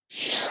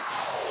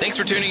Thanks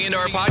for tuning into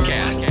our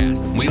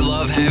podcast. We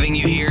love having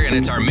you here, and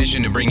it's our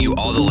mission to bring you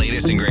all the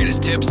latest and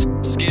greatest tips,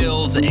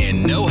 skills,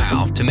 and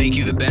know-how to make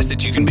you the best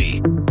that you can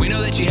be. We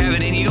know that you have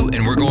it in you,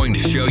 and we're going to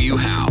show you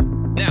how.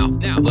 Now,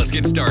 let's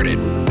get started.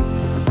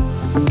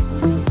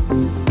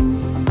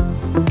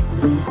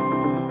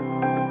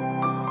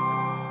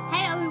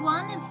 Hey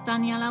everyone, it's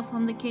Daniela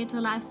from the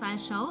Keto Lifestyle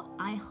Show.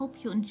 I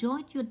hope you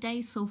enjoyed your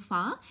day so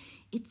far.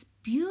 It's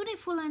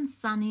beautiful and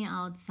sunny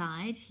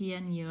outside here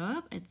in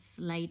Europe. It's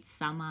late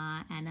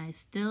summer and I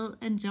still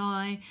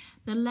enjoy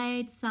the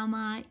late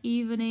summer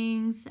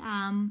evenings.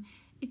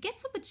 It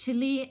gets a bit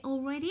chilly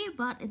already,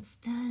 but it's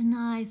still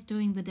nice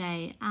during the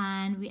day.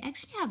 And we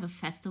actually have a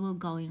festival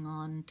going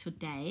on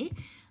today,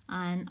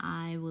 and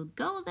I will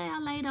go there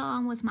later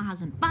on with my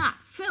husband. But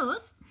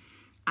first,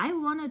 I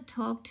want to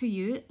talk to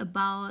you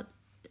about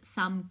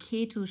some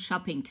keto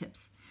shopping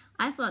tips.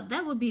 I thought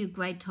that would be a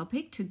great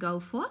topic to go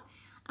for.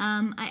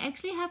 I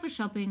actually have a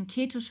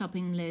keto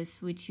shopping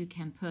list which you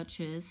can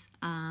purchase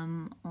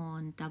on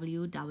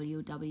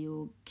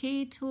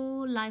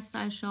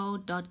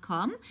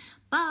www.ketolifestyleshow.com,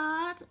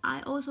 but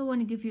I also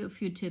want to give you a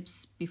few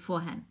tips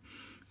beforehand.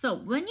 So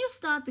when you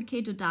start the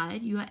keto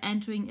diet, you are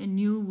entering a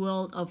new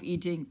world of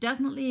eating,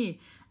 definitely.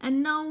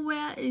 And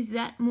nowhere is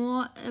that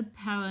more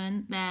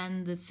apparent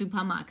than the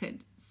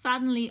supermarket.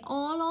 Suddenly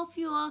all of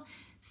your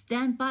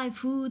standby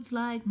foods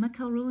like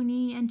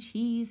macaroni and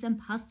cheese and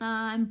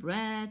pasta and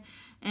bread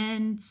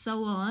and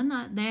so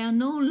on, they are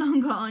no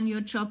longer on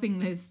your shopping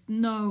list.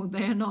 No,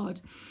 they're not.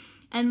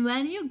 And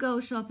when you go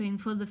shopping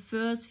for the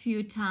first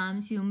few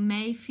times, you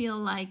may feel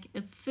like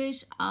a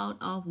fish out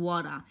of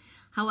water.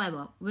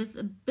 However, with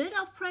a bit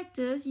of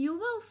practice, you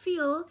will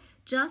feel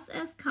just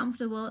as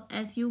comfortable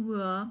as you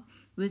were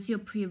with your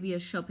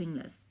previous shopping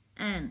list.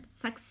 And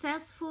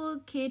successful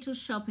keto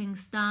shopping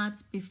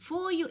starts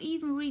before you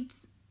even reach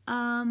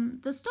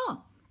the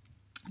store.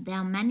 There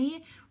are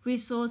many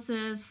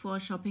resources for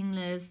shopping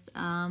lists,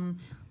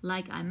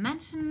 like I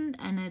mentioned,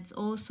 and it's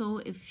also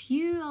a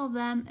few of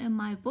them in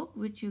my book,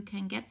 which you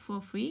can get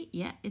for free.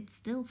 Yeah, it's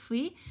still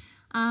free.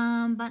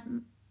 But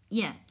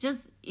yeah,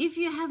 just if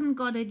you haven't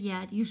got it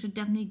yet, you should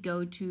definitely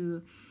go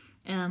to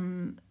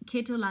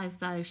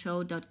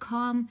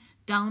ketolifestyleshow.com,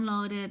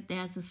 download it.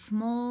 There's a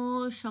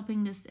small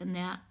shopping list in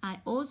there.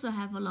 I also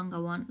have a longer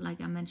one, like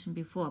I mentioned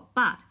before.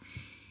 But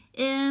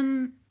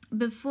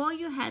before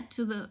you head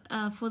to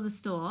for the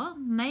store,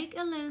 make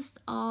a list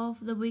of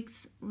the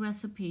week's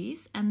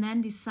recipes and then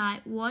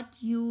decide what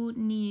you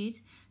need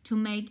to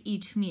make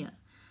each meal.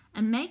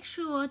 And make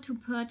sure to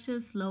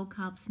purchase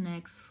low-carb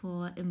snacks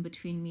for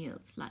in-between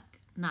meals, like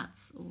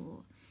nuts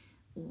or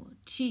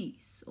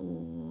cheese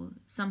or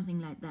something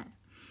like that.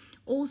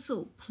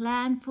 Also,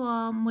 plan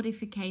for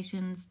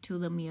modifications to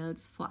the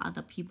meals for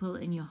other people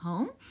in your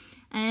home,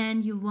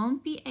 and you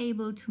won't be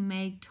able to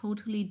make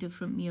totally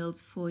different meals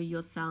for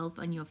yourself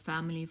and your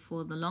family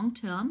for the long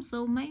term.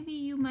 So maybe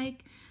your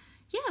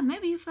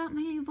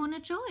family want to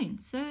join.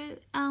 So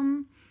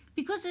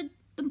because it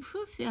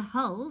improves your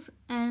health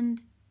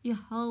and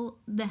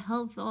the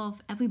health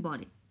of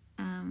everybody.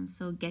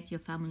 So get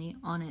your family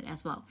on it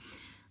as well.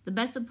 The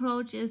best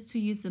approach is to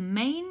use the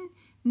main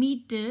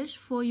meat dish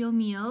for your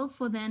meal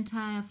for the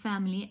entire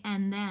family,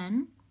 and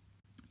then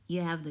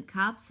you have the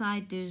carb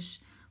side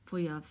dish for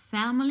your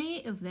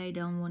family if they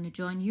don't want to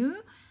join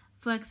you.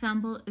 For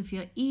example, if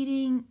you're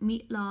eating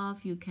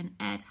meatloaf, you can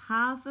add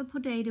half a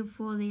potato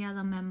for the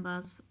other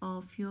members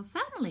of your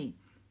family.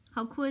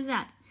 How cool is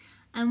that?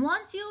 And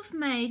once you've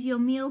made your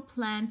meal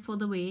plan for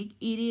the week,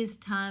 it is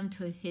time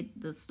to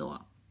hit the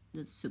store,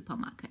 the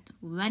supermarket.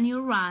 When you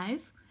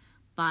arrive,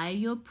 buy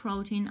your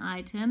protein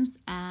items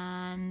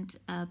and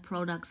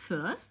products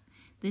first.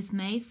 This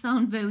may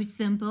sound very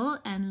simple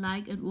and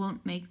like it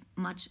won't make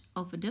much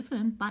of a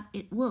difference, but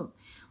it will.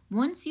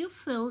 Once you've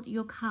filled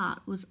your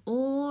cart with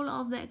all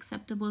of the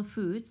acceptable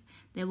foods,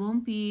 there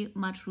won't be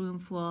much room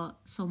for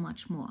so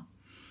much more.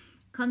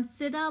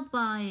 Consider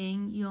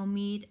buying your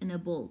meat in a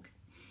bulk.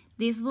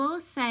 This will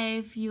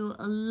save you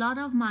a lot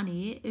of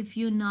money if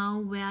you know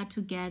where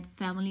to get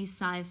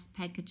family-sized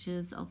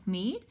packages of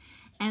meat.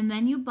 And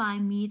when you buy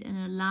meat in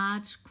a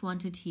large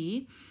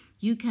quantity,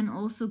 you can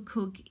also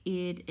cook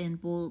it in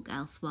bulk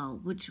as well,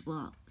 which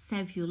will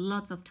save you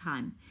lots of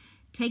time.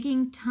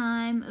 Taking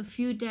time a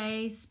few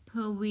days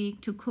per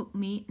week to cook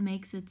meat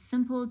makes it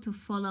simple to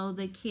follow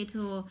the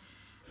keto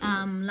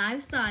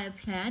lifestyle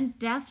plan,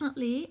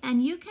 definitely.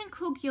 And you can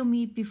cook your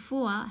meat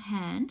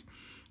beforehand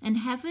and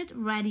have it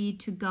ready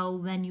to go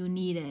when you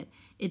need it.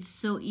 It's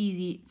so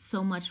easy,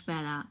 so much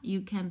better.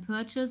 You can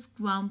purchase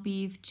ground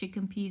beef,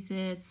 chicken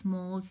pieces,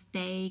 small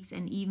steaks,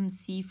 and even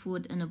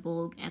seafood in a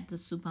bulk at the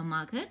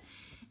supermarket.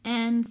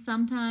 And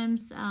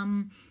sometimes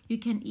you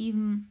can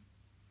even,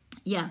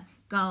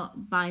 go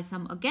buy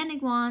some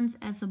organic ones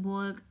as a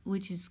bulk,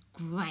 which is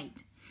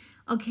great.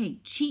 Okay,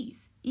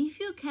 cheese,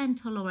 if you can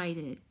tolerate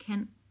it,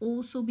 can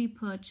also be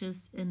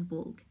purchased in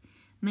bulk.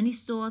 Many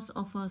stores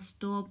offer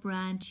store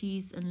brand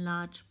cheese in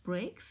large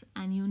bricks,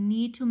 and you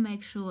need to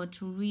make sure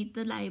to read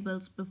the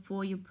labels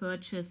before you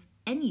purchase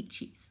any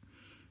cheese.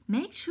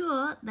 Make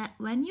sure that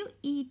when you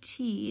eat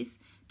cheese,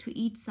 to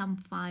eat some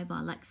fiber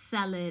like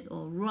salad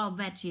or raw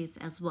veggies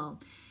as well.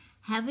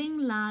 Having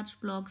large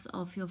blocks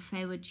of your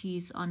favorite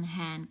cheese on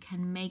hand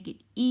can make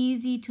it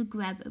easy to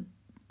grab a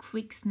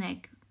quick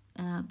snack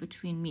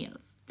between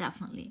meals,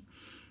 definitely.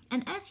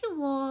 And as you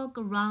walk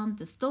around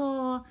the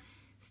store,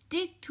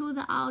 stick to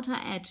the outer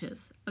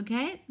edges,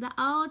 okay? The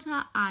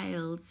outer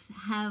aisles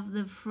have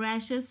the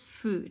freshest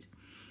food.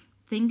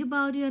 Think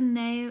about your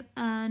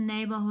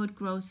neighborhood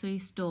grocery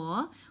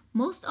store.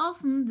 Most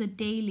often the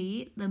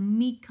deli, the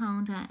meat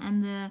counter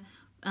and the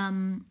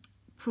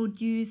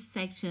produce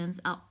sections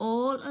are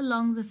all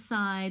along the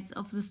sides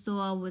of the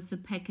store with the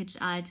packaged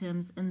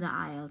items in the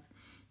aisles.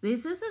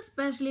 This is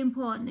especially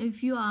important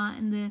if you are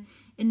in the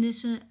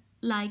initial,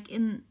 like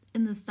in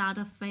the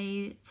starter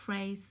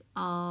phase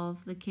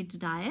of the keto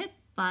diet,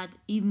 but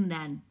even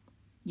then,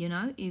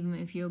 even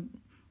if you're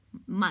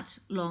much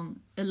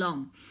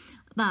along.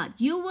 But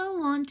you will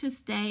want to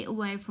stay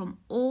away from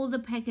all the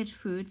packaged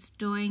foods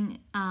during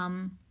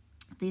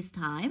this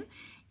time.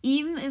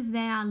 Even if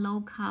they are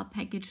low-carb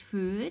packaged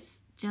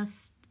foods,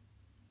 just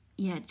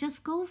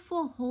go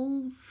for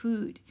whole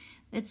food.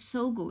 That's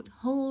so good,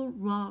 whole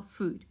raw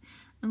food.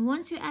 And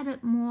once you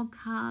added more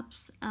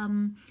carbs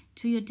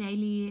to your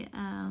daily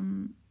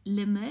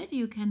limit,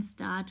 you can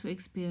start to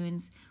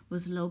experience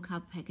with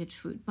low-carb packaged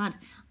food. But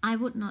I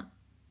would not.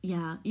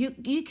 Yeah,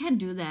 you can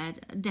do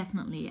that,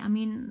 definitely. I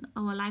mean,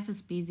 our life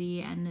is busy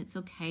and it's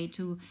okay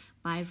to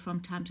buy it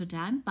from time to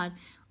time, but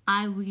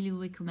I really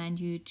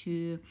recommend you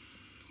to,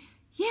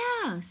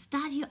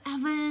 start your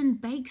oven,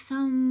 bake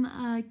some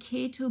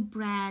keto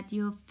bread.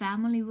 Your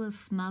family will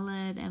smell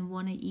it and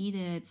want to eat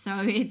it. So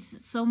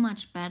it's so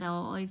much better.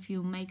 Or if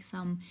you make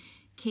some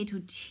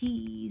keto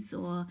cheese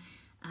or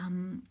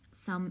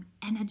some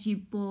energy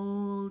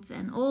balls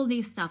and all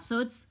these stuff.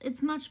 So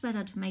it's much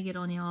better to make it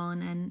on your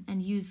own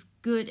and use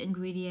good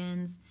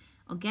ingredients,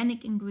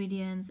 organic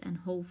ingredients and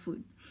whole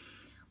food.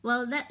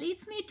 Well, that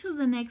leads me to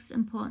the next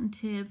important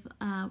tip.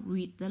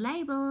 Read the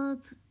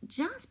labels.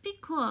 Just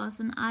because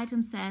an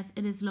item says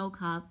it is low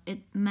carb, it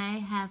may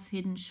have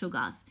hidden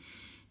sugars.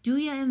 Do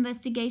your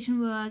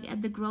investigation work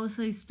at the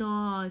grocery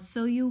store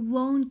so you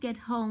won't get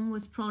home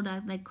with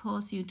products that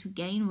cause you to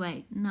gain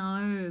weight.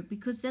 No,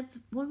 because that's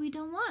what we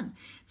don't want.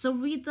 So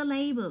read the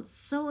labels,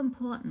 so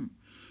important.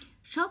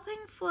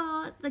 Shopping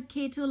for the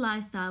keto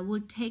lifestyle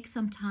will take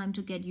some time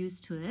to get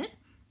used to it,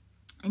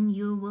 and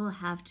you will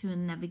have to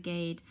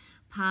navigate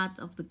parts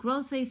of the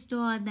grocery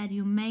store that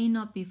you may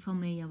not be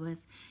familiar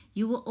with.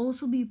 You will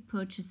also be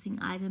purchasing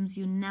items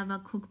you never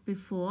cooked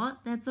before.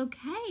 That's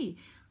okay.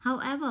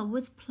 However,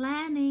 with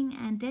planning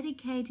and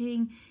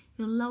dedicating,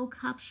 your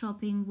low-carb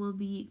shopping will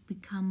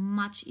become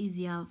much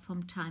easier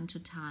from time to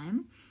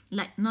time.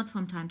 Like, not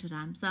from time to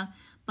time,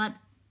 but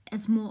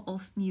as more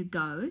often you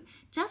go.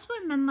 Just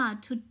remember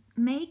to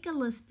make a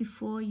list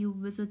before you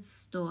visit the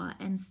store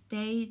and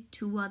stay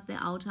toward the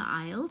outer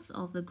aisles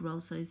of the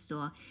grocery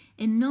store.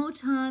 In no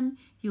time,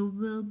 you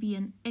will be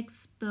an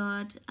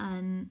expert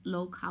in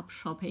low-carb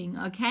shopping,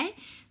 okay?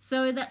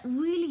 So that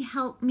really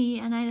helped me,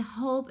 and I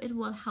hope it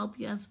will help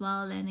you as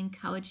well and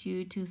encourage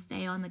you to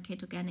stay on the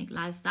ketogenic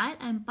lifestyle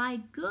and buy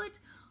good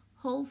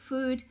whole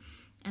food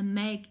and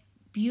make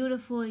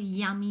beautiful,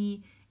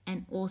 yummy,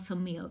 and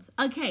awesome meals.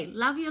 Okay,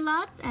 love you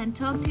lots and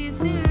talk to you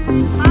soon.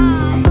 Bye.